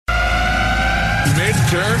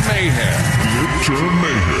Midterm Mayhem.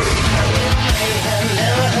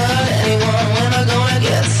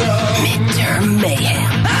 Midterm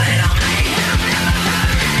Mayhem.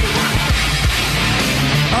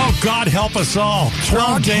 Oh, God help us all.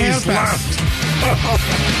 12 days left.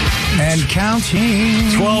 And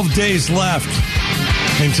counting. 12 days left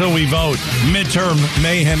until we vote. Midterm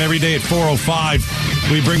Mayhem every day at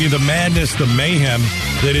 4:05. We bring you the madness, the mayhem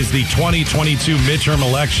that is the 2022 midterm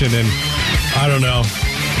election. And I don't know,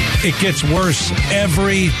 it gets worse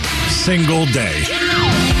every single day.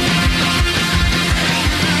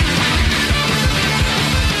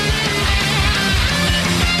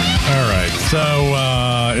 All right, so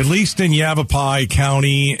at least in Yavapai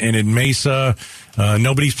County and in Mesa,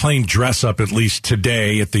 nobody's playing dress up, at least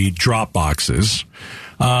today, at the drop boxes.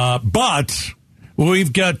 But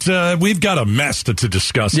we've got a mess to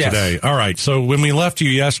discuss today. All right, so when we left you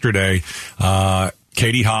yesterday,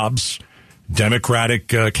 Katie Hobbs, Democratic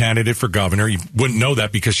candidate for governor. You wouldn't know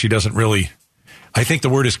that because she doesn't really. I think the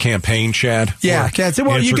word is campaign, Chad. Yeah,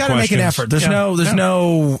 well, you got to make an effort. There's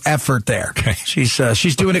no effort there. Okay.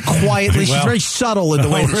 She's doing it quietly. She's very subtle in the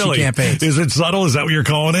way that she campaigns. Is it subtle? Is that what you're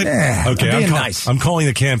calling it? Yeah. Okay, nice. I'm calling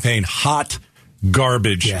the campaign hot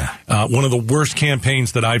garbage. Yeah. One of the worst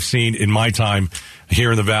campaigns that I've seen in my time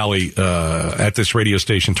here in the Valley at this radio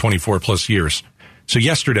station, 24 plus years. So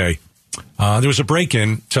yesterday, there was a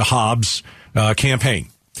break-in to Hobbs' campaign.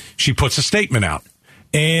 She puts a statement out.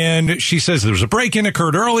 And she says there was a break-in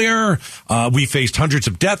occurred earlier. We faced hundreds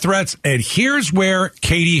of death threats. And here's where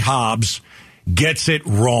Katie Hobbs gets it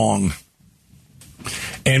wrong.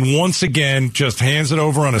 And once again, just hands it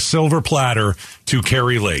over on a silver platter to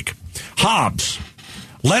Kari Lake. Hobbs,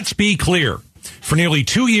 let's be clear. For nearly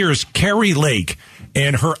 2 years, Kari Lake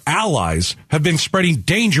and her allies have been spreading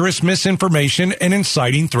dangerous misinformation and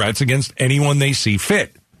inciting threats against anyone they see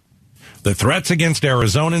fit. The threats against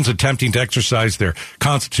Arizonans attempting to exercise their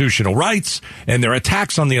constitutional rights and their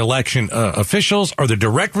attacks on the election officials are the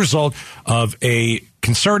direct result of a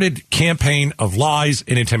concerted campaign of lies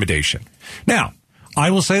and intimidation. Now,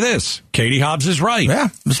 I will say this. Katie Hobbs is right. Yeah,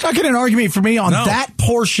 it's not getting an argument for me on that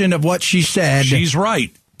portion of what she said. She's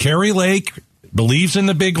right. Kari Lake believes in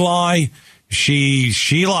the big lie. She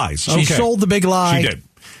lies. She sold the big lie. She did.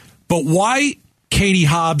 But why, Katie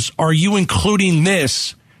Hobbs, are you including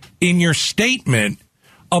this in your statement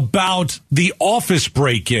about the office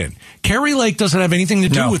break-in? Kari Lake doesn't have anything to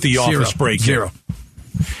do with the office break-in. Zero.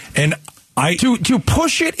 And to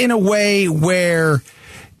push it in a way where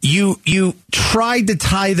you tried to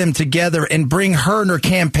tie them together and bring her and her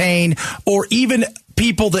campaign or even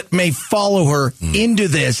people that may follow her into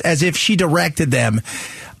this as if she directed them,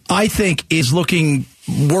 I think is looking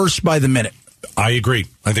worse by the minute. I agree.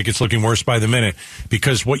 I think it's looking worse by the minute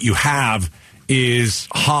because what you have is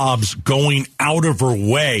Hobbs going out of her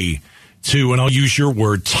way to, and I'll use your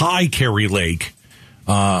word, tie Kari Lake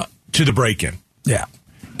to the break-in. Yeah.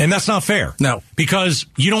 And that's not fair. No. Because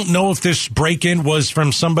you don't know if this break-in was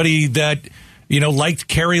from somebody that, liked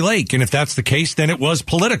Kari Lake. And if that's the case, then it was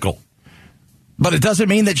political. But it doesn't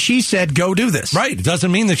mean that she said, go do this. Right. It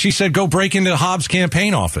doesn't mean that she said, go break into Hobbs'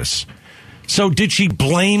 campaign office. So did she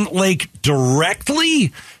blame Lake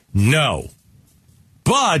directly? No.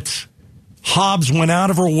 But Hobbs went out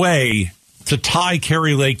of her way to tie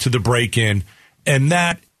Kari Lake to the break-in, and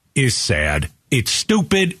that is sad. It's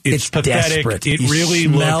stupid. It's pathetic. Desperate. It you really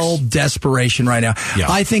smell desperation right now. Yeah.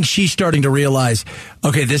 I think she's starting to realize,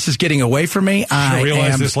 okay, this is getting away from me. I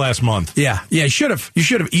realized this last month. Yeah, you should have. You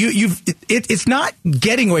should have. It's not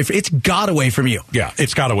getting away from. It's got away from you. Yeah,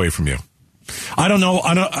 it's got away from you. I don't know.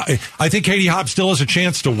 I think Katie Hobbs still has a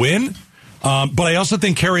chance to win. But I also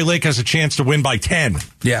think Kari Lake has a chance to win by 10.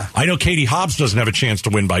 Yeah. I know Katie Hobbs doesn't have a chance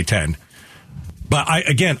to win by 10. But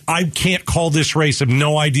I can't call this race. I have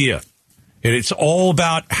no idea. And it's all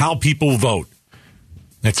about how people vote.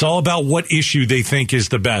 It's all about what issue they think is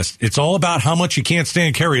the best. It's all about how much you can't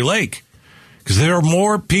stand Kari Lake. Because there are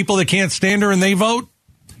more people that can't stand her and they vote.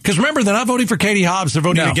 Because remember, they're not voting for Katie Hobbs. They're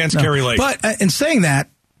voting against Kari Lake. But in saying that,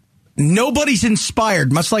 nobody's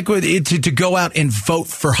inspired, much like to go out and vote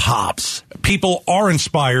for Hobbs. People are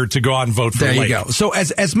inspired to go out and vote for Lake. There you go. So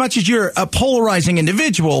as much as you're a polarizing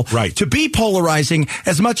individual, right, to be polarizing,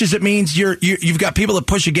 as much as it means you've got people that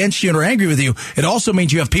push against you and are angry with you, it also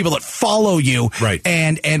means you have people that follow you, right,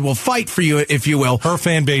 and will fight for you, if you will. Her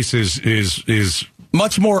fan base is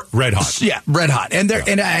much more red hot. Yeah, red hot. And there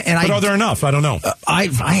but are there enough? I don't know. I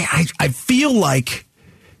feel like.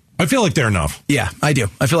 I feel like they're enough. Yeah, I do.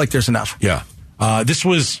 I feel like there's enough. Yeah. This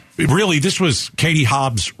was Katie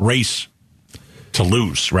Hobbs' race to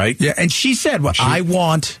lose, right? Yeah, and she said, I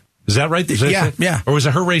want Is that right? Yeah. Or was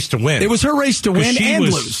it her race to win? It was her race to win and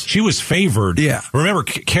lose. She was favored. Yeah. Remember,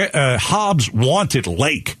 Hobbs wanted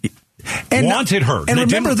Lake. Wanted her. And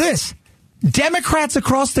remember this. Democrats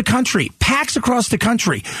across the country, PACs across the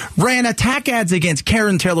country, ran attack ads against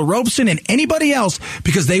Karen Taylor Robeson and anybody else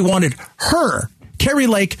because they wanted her, Kari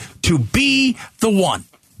Lake, to be the one.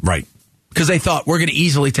 Right. Because they thought, we're going to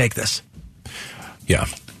easily take this. Yeah.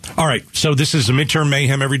 All right. So this is a midterm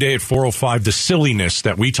mayhem every day at 4:05. The silliness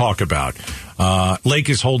that we talk about. Lake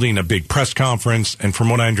is holding a big press conference, and from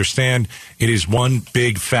what I understand, it is one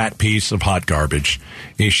big fat piece of hot garbage.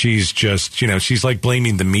 She's just, she's like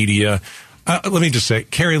blaming the media. Let me just say,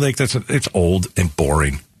 Kari Lake, it's old and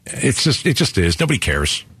boring. It just is. Nobody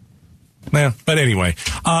cares. Yeah, but anyway,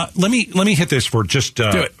 let me hit this for just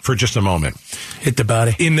a moment. Hit the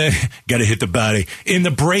body. Gotta hit the body in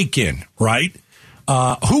the break-in, right?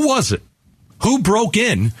 Who was it? Who broke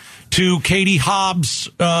in to Katie Hobbs'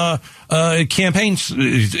 campaign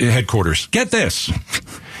headquarters? Get this.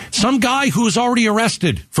 Some guy who was already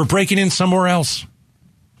arrested for breaking in somewhere else.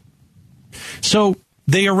 So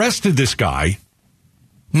they arrested this guy,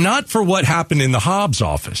 not for what happened in the Hobbs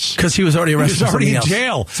office. Because he was already arrested. He was already in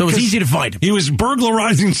jail. So it was easy to find him. He was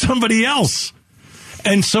burglarizing somebody else.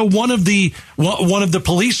 And so one of the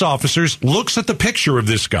police officers looks at the picture of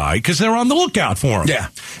this guy because they're on the lookout for him. Yeah.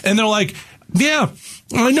 And they're like, yeah,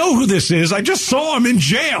 I know who this is. I just saw him in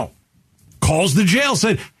jail. Calls the jail,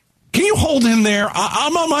 said, can you hold him there?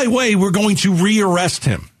 I'm on my way. We're going to rearrest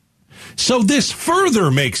him. So this further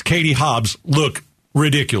makes Katie Hobbs look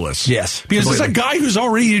ridiculous. Yes. Because it's a guy who's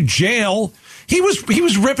already in jail. He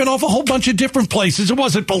was ripping off a whole bunch of different places. It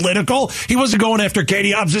wasn't political. He wasn't going after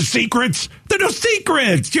Katie Hobbs' secrets. They're no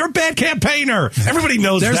secrets. You're a bad campaigner. Everybody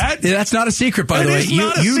knows that. That's not a secret, by the way.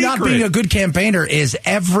 You not being a good campaigner is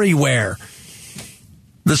everywhere.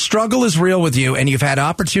 The struggle is real with you, and you've had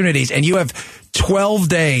opportunities, and you have 12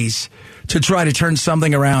 days to try to turn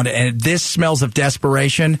something around, and this smells of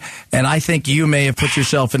desperation, and I think you may have put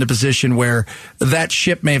yourself in a position where that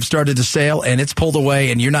ship may have started to sail, and it's pulled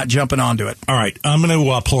away, and you're not jumping onto it. All right, I'm going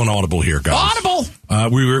to pull an audible here, guys. Audible!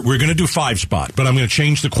 We're going to do 5-spot, but I'm going to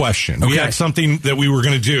change the question. Okay. We had something that we were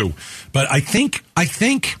going to do, but I think,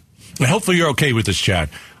 and hopefully you're okay with this, Chad,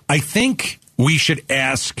 I think we should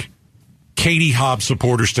ask Katie Hobbs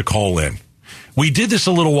supporters to call in. We did this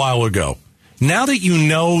a little while ago. Now that you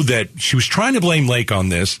know that she was trying to blame Lake on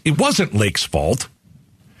this, it wasn't Lake's fault.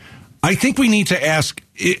 I think we need to ask,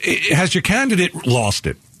 has your candidate lost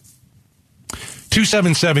it?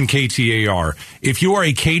 277 KTAR. If you are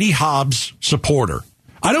a Katie Hobbs supporter,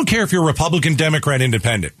 I don't care if you're Republican, Democrat,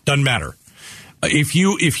 Independent, doesn't matter. If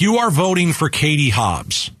you are voting for Katie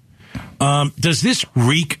Hobbs, does this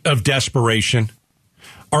reek of desperation?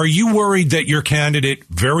 Are you worried that your candidate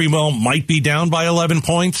very well might be down by 11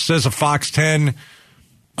 points, says a Fox 10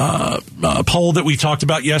 poll that we talked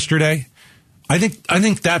about yesterday? I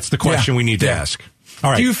think that's the question we need to ask.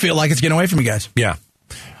 All right. Do you feel like it's getting away from you guys? Yeah.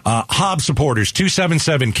 Hobbs supporters,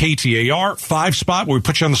 277 KTAR, 5-spot, where we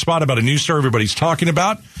put you on the spot about a news story everybody's talking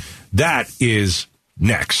about. That is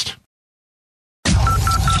next. I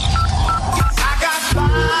got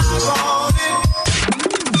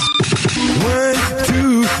 1,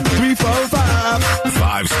 2, 3, 4, 5.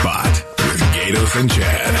 5-spot with Gatos and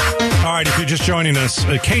Chad. All right, if you're just joining us,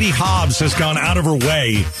 Katie Hobbs has gone out of her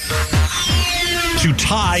way to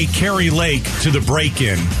tie Kari Lake to the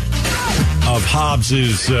break-in of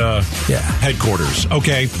Hobbs's headquarters.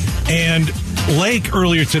 Okay, and Lake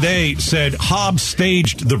earlier today said Hobbs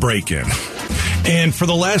staged the break-in. And for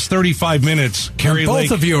the last 35 minutes, Kari Lake...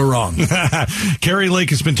 Both of you are wrong. Kari Lake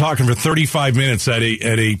has been talking for 35 minutes at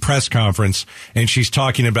a press conference, and she's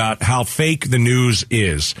talking about how fake the news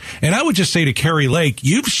is. And I would just say to Kari Lake,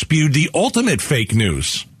 you've spewed the ultimate fake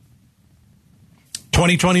news.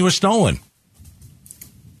 2020 was stolen.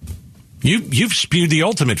 You've spewed the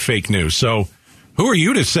ultimate fake news. So who are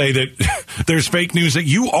you to say that there's fake news, that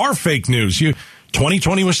you are fake news?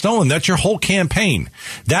 2020 was stolen. That's your whole campaign.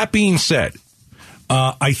 That being said...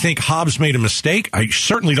 I think Hobbs made a mistake. I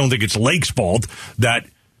certainly don't think it's Lake's fault that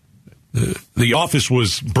the office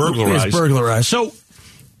was burglarized. So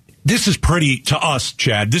this is pretty, to us,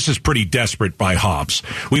 Chad, this is pretty desperate by Hobbs.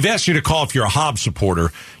 We've asked you to call if you're a Hobbs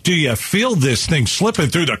supporter. Do you feel this thing slipping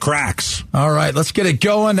through the cracks? All right, let's get it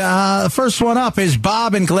going. The first one up is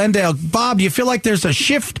Bob in Glendale. Bob, do you feel like there's a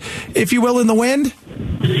shift, if you will, in the wind?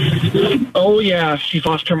 Oh, yeah, she's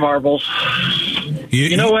lost her marbles.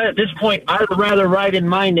 You know what? At this point, I'd rather write in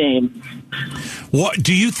my name. What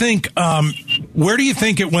do you think? Where do you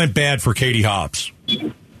think it went bad for Katie Hobbs?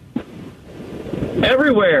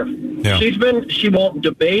 Everywhere. Yeah. She won't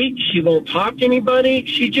debate. She won't talk to anybody.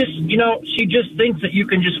 She just thinks that you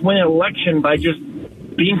can just win an election by just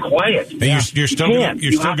being quiet. And you're still going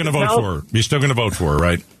to vote for her. You're still going to vote for her,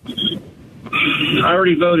 right? I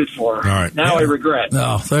already voted for her. All right. Now I regret.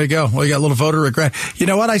 Oh, there you go. Well, you got a little voter regret. You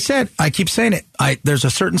know what I said? I keep saying it. There's a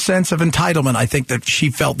certain sense of entitlement. I think that she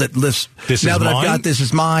felt that I've got this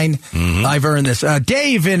is mine. Mm-hmm. I've earned this.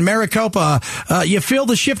 Dave in Maricopa, you feel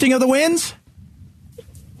the shifting of the winds?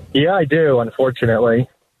 Yeah, I do, unfortunately.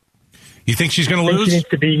 You think she's going to lose? She needs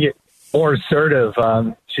to be more assertive.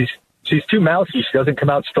 She's too mousy. She doesn't come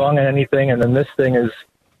out strong on anything, and then this thing is,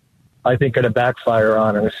 I think, going to backfire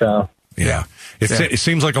on her. So yeah. It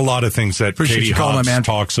seems like a lot of things that Katie Hobbs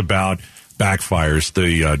talks about backfires.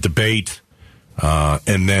 The debate,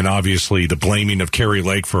 and then obviously the blaming of Kari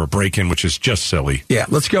Lake for a break-in, which is just silly. Yeah,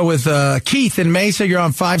 let's go with Keith in Mesa. You're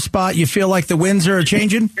on 5 spot. You feel like the winds are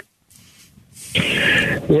changing?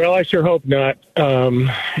 Well, I sure hope not.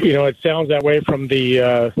 It sounds that way from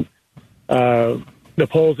the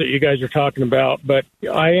polls that you guys are talking about, but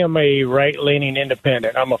I am a right-leaning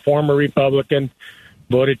independent. I'm a former Republican,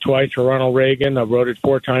 voted twice for Ronald Reagan. I voted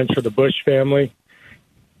 4 times for the Bush family.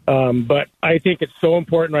 But I think it's so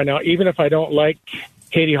important right now, even if I don't like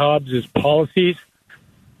Katie Hobbs' policies,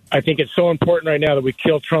 I think it's so important right now that we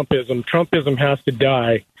kill Trumpism. Trumpism has to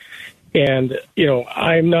die. And,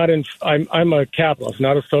 I'm a capitalist,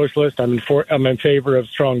 not a socialist. I'm in favor of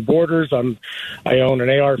strong borders. I own an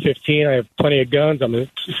AR-15. I have plenty of guns. I'm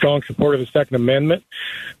a strong supporter of the Second Amendment.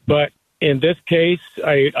 But in this case,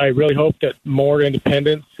 I really hope that more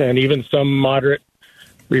independents and even some moderate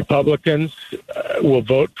Republicans will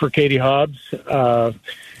vote for Katie Hobbs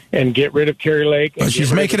and get rid of Kari Lake. But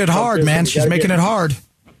she's making it hard, man. She's making it hard.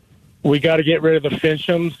 We got to get rid of the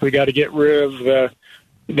Finchams. We got to get rid of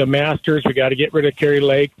the Masters. We got to get rid of Kari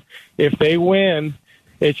Lake. If they win,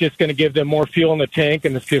 it's just going to give them more fuel in the tank,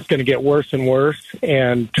 and it's just going to get worse and worse.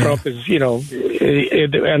 And Trump is,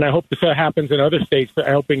 and I hope this happens in other states.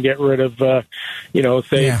 I hope we can get rid of, Fetterman.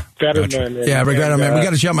 Gotcha. We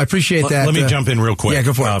got to jump. I appreciate that. Let me jump in real quick. Yeah,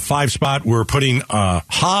 go for it. 5 spot. We're putting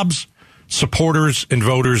Hobbs supporters and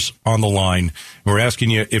voters on the line. We're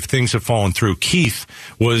asking you if things have fallen through. Keith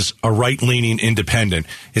was a right-leaning independent.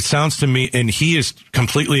 It sounds to me, and he is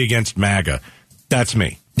completely against MAGA. That's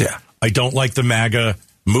me. Yeah. I don't like the MAGA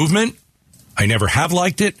movement. I never have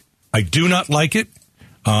liked it. I do not like it.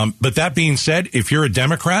 But that being said, if you're a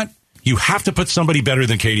Democrat, you have to put somebody better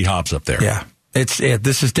than Katie Hobbs up there. Yeah.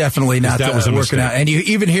 This is definitely not working out. And you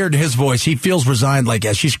even hear in his voice, he feels resigned, like,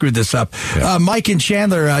 she screwed this up. Yeah. Mike and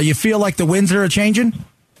Chandler, you feel like the winds are changing?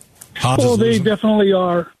 Well, they definitely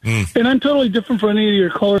are. And I'm totally different from any of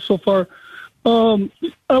your callers so far. I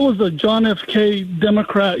was a John F. K.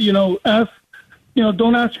 Democrat. Don't ask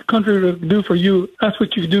your country to do for you. Ask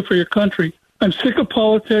what you can do for your country. I'm sick of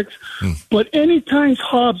politics. But anytime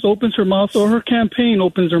Hobbs opens her mouth or her campaign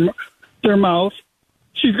opens their mouth,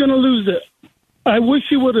 she's going to lose it. I wish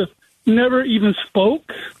she would have never even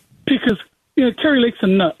spoke because, Kari Lake's a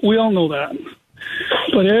nut. We all know that.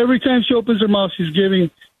 But every time she opens her mouth, she's giving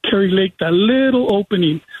Kari Lake that little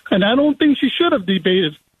opening. And I don't think she should have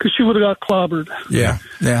debated because she would have got clobbered. Yeah.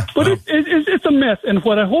 But it's a mess. And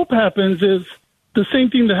what I hope happens is the same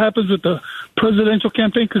thing that happens with the presidential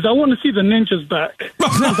campaign, because I want to see the ninjas back.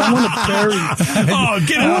 I want to bury.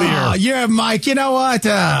 Get out of here. Yeah, Mike, you know what?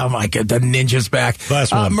 Oh, my God, the ninjas back.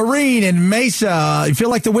 Last one. Marine in Mesa, you feel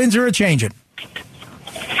like the winds are changing?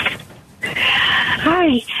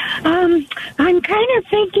 Hi. I'm kind of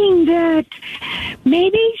thinking that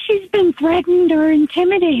maybe she's been threatened or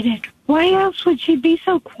intimidated. Why else would she be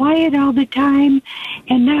so quiet all the time?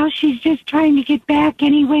 And now she's just trying to get back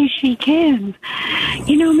any way she can.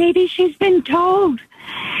 Maybe she's been told,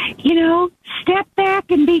 step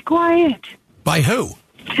back and be quiet. By who?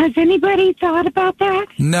 Has anybody thought about that?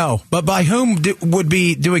 No. But by whom would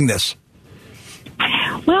be doing this?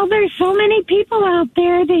 Well, there's so many people out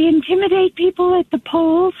there. They intimidate people at the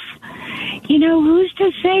polls. Who's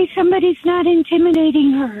to say somebody's not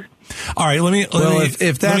intimidating her? All right, let me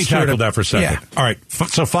tackle that for a second. Yeah. All right,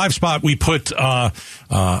 so 5 spot, we put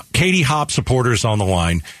Katie Hobbs supporters on the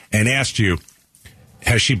line and asked you,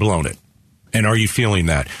 has she blown it? And are you feeling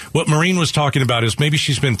that? What Maureen was talking about is maybe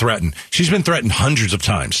she's been threatened. She's been threatened hundreds of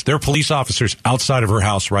times. There are police officers outside of her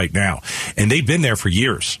house right now, and they've been there for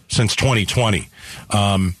years, since 2020.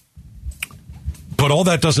 But all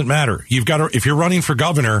that doesn't matter. You've got to, if you're running for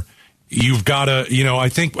governor, you've got to, I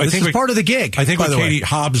think this is part of the gig. I think what Katie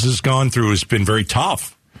Hobbs has gone through has been very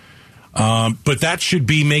tough. But that should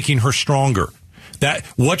be making her stronger. That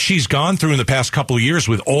what she's gone through in the past couple of years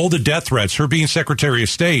with all the death threats, her being Secretary of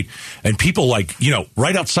State, and people like,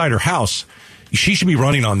 right outside her house, she should be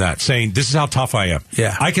running on that, saying, this is how tough I am.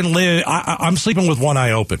 Yeah. I can live, I'm sleeping with one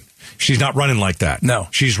eye open. She's not running like that. No.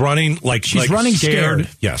 She's running like she's running scared.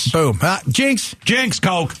 Yes. Boom. Jinx,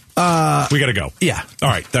 Coke. We got to go. Yeah. All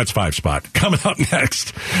right. That's 5 Spot. Coming up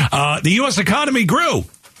next. The U.S. economy grew.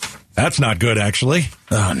 That's not good, actually.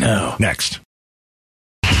 Oh, no. Next.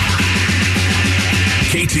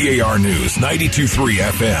 KTAR News 92.3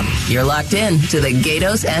 FM. You're locked in to the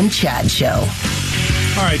Gatos and Chad Show.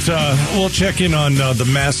 All right. We'll check in on the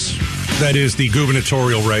mess that is the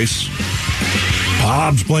gubernatorial race.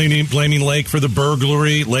 Hobbs blaming Lake for the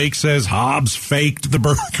burglary. Lake says Hobbs faked the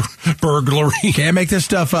burglary. Can't make this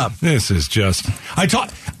stuff up. This is just...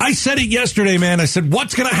 I said it yesterday, man. I said,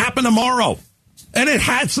 what's going to happen tomorrow? And it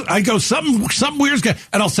has... I go, something weird's going to...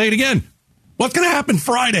 And I'll say it again. What's going to happen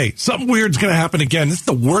Friday? Something weird's going to happen again. This is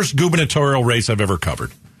the worst gubernatorial race I've ever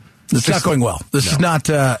covered. It's not going well. This is not...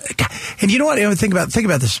 and you know what? Think about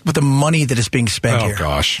this with the money that is being spent here. Oh,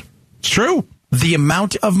 gosh. It's true. The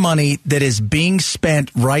amount of money that is being spent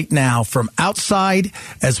right now from outside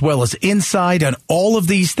as well as inside on all of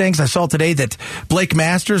these things. I saw today that Blake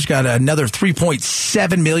Masters got another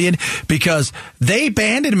 $3.7 million because they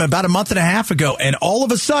abandoned him about a month and a half ago. And all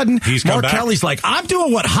of a sudden, Mark Kelly's like, I'm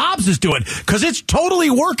doing what Hobbs is doing because it's totally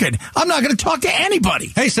working. I'm not going to talk to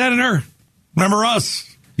anybody. Hey, Senator, remember us?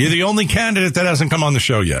 You're the only candidate that hasn't come on the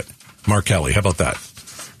show yet. Mark Kelly, how about that?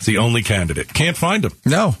 It's the only candidate. Can't find him.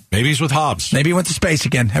 No. Maybe he's with Hobbs. Maybe he went to space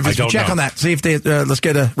again. Check on that. See if they, let's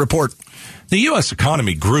get a report. The U.S.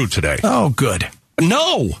 economy grew today. Oh, good.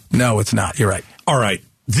 No, it's not. You're right. All right.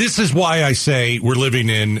 This is why I say we're living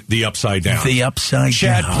in the upside down. The upside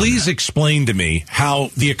down. Chad, please explain to me how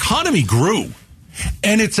the economy grew.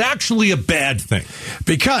 And it's actually a bad thing.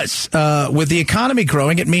 Because with the economy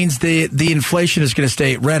growing, it means the inflation is going to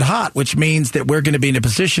stay red hot, which means that we're going to be in a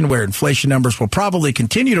position where inflation numbers will probably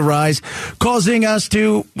continue to rise, causing us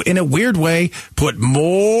to, in a weird way, put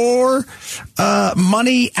more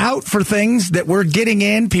money out for things that we're getting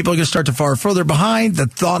in. People are going to start to fall further behind. The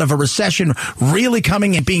thought of a recession really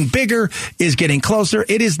coming and being bigger is getting closer.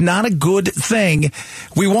 It is not a good thing.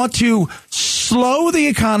 We want to slow the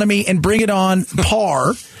economy and bring it on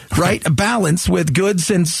par, right? A balance with goods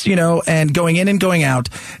and going in and going out.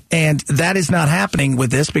 And that is not happening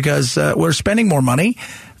with this because we're spending more money.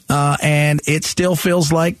 And it still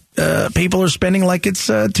feels like people are spending like it's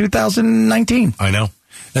 2019. I know.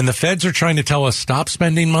 And the feds are trying to tell us, stop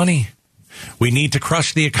spending money. We need to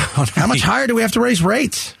crush the economy. How much higher do we have to raise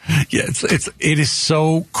rates? Yeah, it is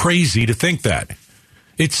so crazy to think that.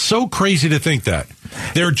 It's so crazy to think that.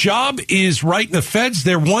 Their job is, right, the feds,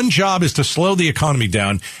 their one job is to slow the economy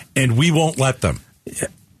down, and we won't let them. Yeah.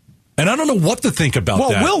 And I don't know what to think about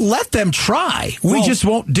that. Well, we'll let them try. We just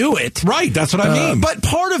won't do it. Right, that's what I mean. But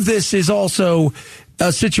part of this is also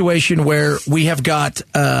a situation where we have got...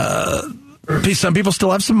 some people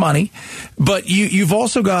still have some money, but you've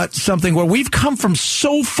also got something where we've come from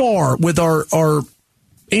so far with our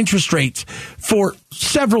interest rates for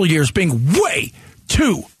several years being way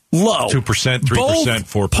too low. 2%, 3%, Both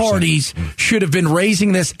 4%. Parties should have been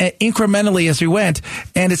raising this incrementally as we went,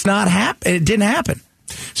 and it's not it didn't happen.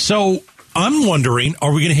 So I'm wondering,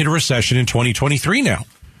 are we going to hit a recession in 2023 now?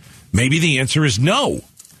 Maybe the answer is no.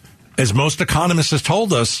 As most economists have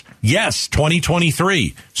told us, yes,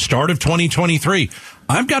 2023, start of 2023.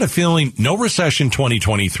 I've got a feeling no recession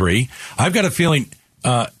 2023. I've got a feeling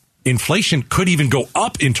inflation could even go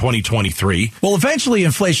up in 2023. Well, eventually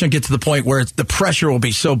inflation will get to the point where the pressure will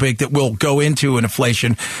be so big that we'll go into an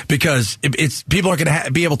inflation because people are going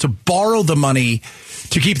to be able to borrow the money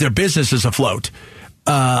to keep their businesses afloat.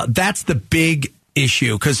 That's the big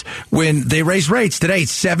issue because when they raise rates today,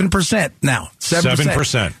 it's 7% now.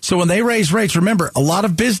 7%. So when they raise rates, remember, a lot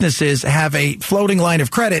of businesses have a floating line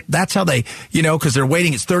of credit. That's how they, because they're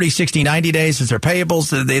waiting. It's 30, 60, 90 days as their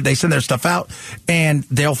payables. They send their stuff out and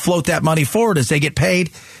they'll float that money forward as they get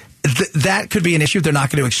paid. That could be an issue. They're not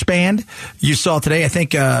going to expand. You saw today, I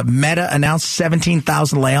think Meta announced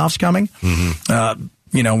 17,000 layoffs coming. Mm-hmm.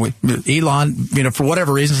 Elon, for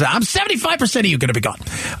whatever reason, said, I'm 75% of you going to be gone.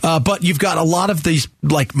 But you've got a lot of these,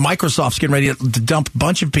 like Microsoft's getting ready to dump a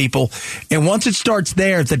bunch of people. And once it starts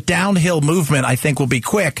there, the downhill movement, I think, will be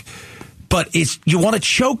quick. But you want to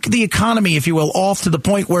choke the economy, if you will, off to the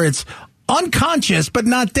point where it's unconscious but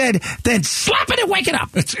not dead, then slap it and wake it up.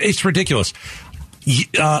 It's ridiculous.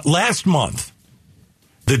 Last month,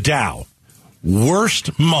 the Dow,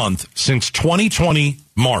 worst month since 2020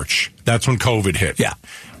 March. That's when COVID hit. Yeah.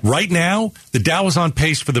 Right now, the Dow is on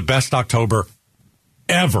pace for the best October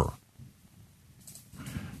ever.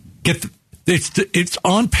 It's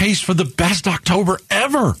on pace for the best October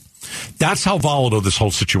ever. That's how volatile this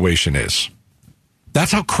whole situation is.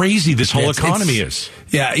 That's how crazy this whole economy is.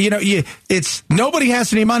 Yeah, it's nobody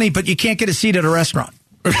has any money, but you can't get a seat at a restaurant,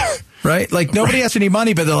 right? Like nobody has any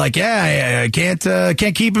money, but they're like, I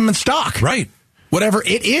can't keep them in stock, right? Whatever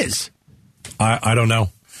it is. I don't know.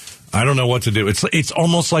 I don't know what to do. It's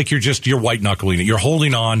almost like you're white knuckling it. You're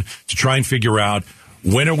holding on to try and figure out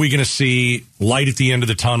when are we going to see light at the end of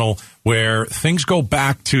the tunnel where things go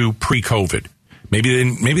back to pre-COVID.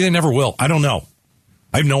 Maybe they never will. I don't know.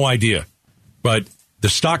 I have no idea. But the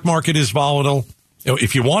stock market is volatile.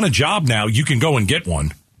 If you want a job now, you can go and get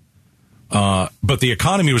one. But the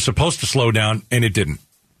economy was supposed to slow down, and it didn't.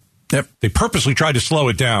 Yep. They purposely tried to slow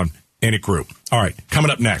it down, and it grew. All right, coming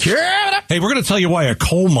up next. Hey, we're going to tell you why a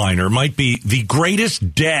coal miner might be the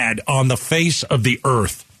greatest dad on the face of the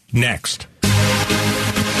earth next.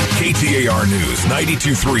 KTAR News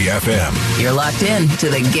 92.3 FM. You're locked in to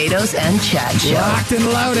the Gatos and Chad Show. Locked and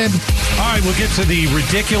loaded. All right, we'll get to the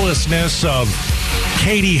ridiculousness of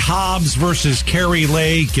Katie Hobbs versus Kari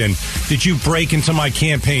Lake. And did you break into my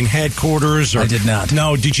campaign headquarters? I did not.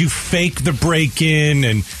 No, did you fake the break-in?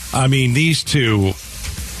 And, I mean, these two...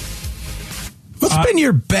 What's been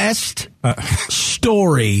your best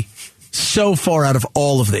story so far out of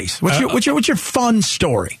all of these? What's your fun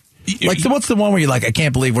story? Like, what's the one where you're like, I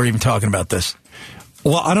can't believe we're even talking about this?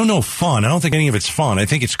 Well, I don't know fun. I don't think any of it's fun. I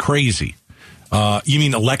think it's crazy. You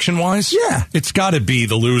mean election-wise? Yeah. It's got to be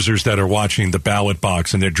the losers that are watching the ballot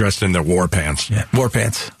box and they're dressed in their war pants. Yeah, war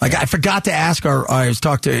pants. Like, I forgot to ask I was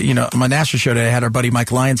talking to, my national show today, I had our buddy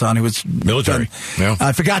Mike Lyons on, who was military. Yeah.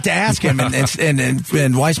 I forgot to ask him,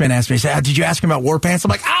 and Weissman asked me, he said, did you ask him about war pants? I'm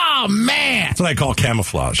like, oh, man. That's what I call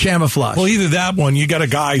camouflage. Camouflage. Well, either that one, you got a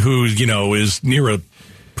guy who, is near a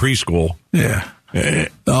preschool. Yeah.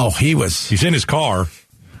 He's in his car.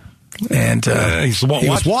 And he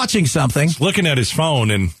was watching something, looking at his phone,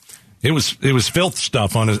 and it was filth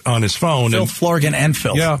stuff on his phone. Filth, Florgan, and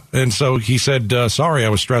filth. Yeah, and so he said, "Sorry, I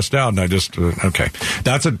was stressed out," and I just okay.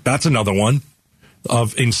 That's another one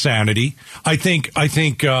of insanity. I think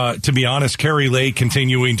to be honest, Kari Lake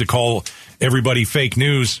continuing to call everybody fake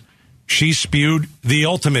news. She spewed the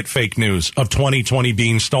ultimate fake news of 2020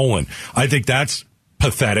 being stolen. I think that's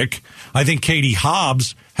pathetic. I think Katie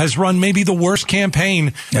Hobbs has run maybe the worst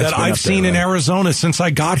campaign that I've seen in Arizona since I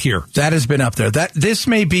got here. That has been up there. This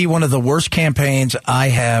may be one of the worst campaigns I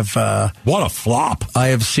have. What a flop I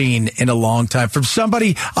have seen in a long time from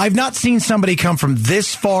somebody. I've not seen somebody come from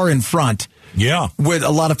this far in front. Yeah. With a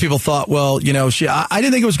lot of people thought, well, I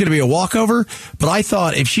didn't think it was going to be a walkover, but I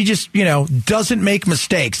thought if she just, doesn't make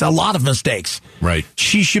mistakes, a lot of mistakes, right,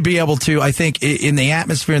 she should be able to, I think, in the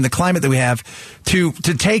atmosphere and the climate that we have, to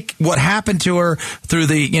take what happened to her through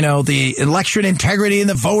the election integrity and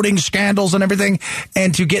the voting scandals and everything,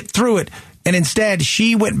 and to get through it. And instead,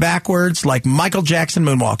 she went backwards like Michael Jackson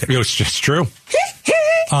moonwalking. It's just true.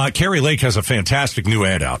 Kari Lake has a fantastic new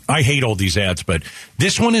ad out. I hate all these ads, but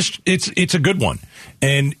this one it's a good one.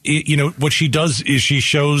 And what she does is she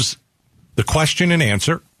shows the question and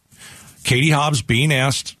answer. Katie Hobbs being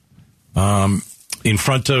asked in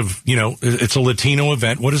front of, it's a Latino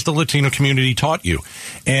event. What has the Latino community taught you?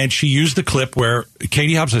 And she used the clip where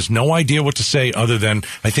Katie Hobbs has no idea what to say other than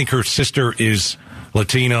I think her sister is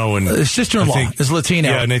Latino, and his sister-in-law is Latino.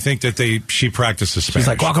 Yeah, and I think that she practices Spanish. She's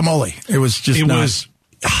like guacamole. It was just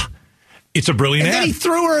it's a brilliant ad. And then he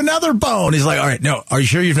threw her another bone. He's like, all right, no, are you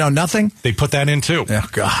sure you've known nothing? They put that in too. Oh,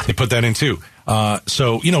 God. They put that in too.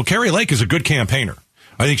 So, Kari Lake is a good campaigner.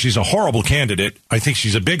 I think she's a horrible candidate. I think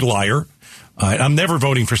she's a big liar. I'm never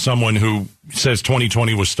voting for someone who says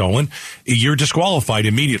 2020 was stolen. You're disqualified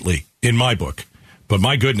immediately in my book. But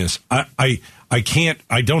my goodness, I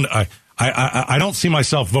don't see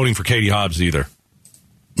myself voting for Katie Hobbs either.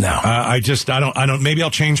 No. I don't, maybe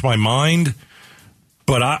I'll change my mind,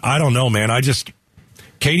 but I don't know, man.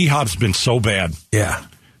 Katie Hobbs has been so bad. Yeah.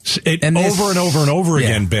 Over and over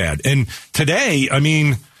again bad. And today,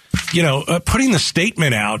 putting the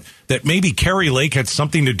statement out that maybe Kari Lake had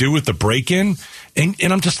something to do with the break-in, and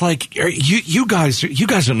I'm just like, you guys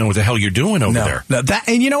don't know what the hell you're doing over there. No,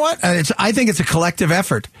 and you know what? I think it's a collective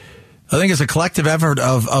effort. I think it's a collective effort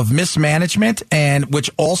of mismanagement, and which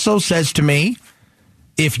also says to me,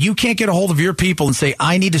 if you can't get a hold of your people and say,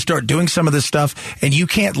 I need to start doing some of this stuff, and you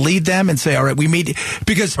can't lead them and say, all right, we meet,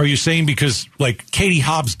 because... Are you saying because, Katie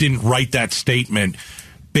Hobbs didn't write that statement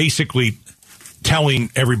basically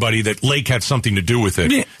telling everybody that Lake had something to do with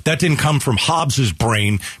it? Yeah. That didn't come from Hobbs's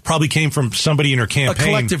brain, probably came from somebody in her campaign. A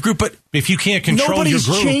collective group, but... If you can't control your group...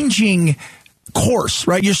 Nobody's changing course,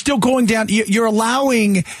 right? You're still going down. You're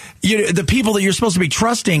allowing the people that you're supposed to be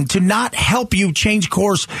trusting to not help you change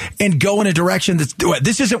course and go in a direction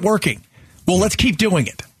this isn't working. Well, let's keep doing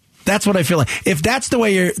it. That's what I feel like. If that's the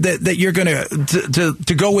way you're going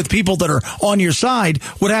to go with people that are on your side,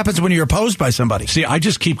 what happens when you're opposed by somebody? See, I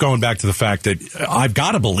just keep going back to the fact that I've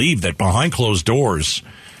got to believe that behind closed doors,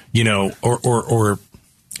 or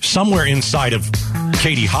somewhere inside of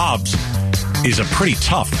Katie Hobbs is a pretty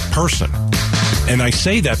tough person. And I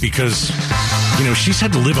say that because, she's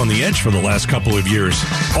had to live on the edge for the last couple of years.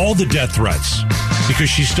 All the death threats because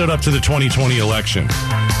she stood up to the 2020 election.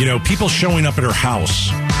 People showing up at her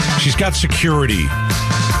house. She's got security.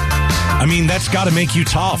 I mean, that's got to make you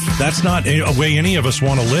tough. That's not a way any of us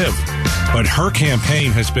want to live. But her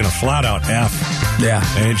campaign has been a flat-out F. Yeah.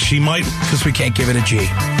 And she might... Because we can't give it a G.